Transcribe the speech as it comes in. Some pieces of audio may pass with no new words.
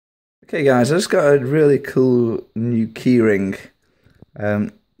Okay guys, I just got a really cool new keyring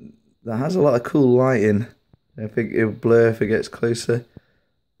that has a lot of cool lighting. I think it'll blur if it gets closer,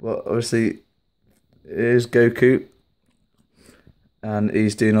 but obviously it is Goku and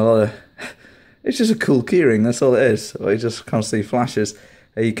he's doing a lot of it's just a cool keyring, that's all it is. It just constantly flashes.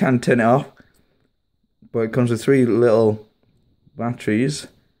 You can turn it off, but it comes with 3 little batteries.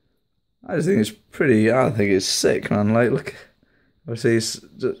 I just think it's sick, man. Like, look, obviously it's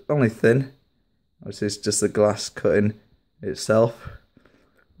just only thin. Obviously it's just the glass cutting itself.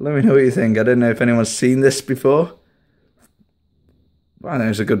 Let me know what you think. I don't know if anyone's seen this before, but I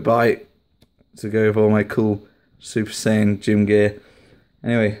think it's a good buy to go with all my cool Super Saiyan gym gear.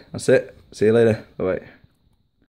 Anyway, that's it. See you later. Bye bye.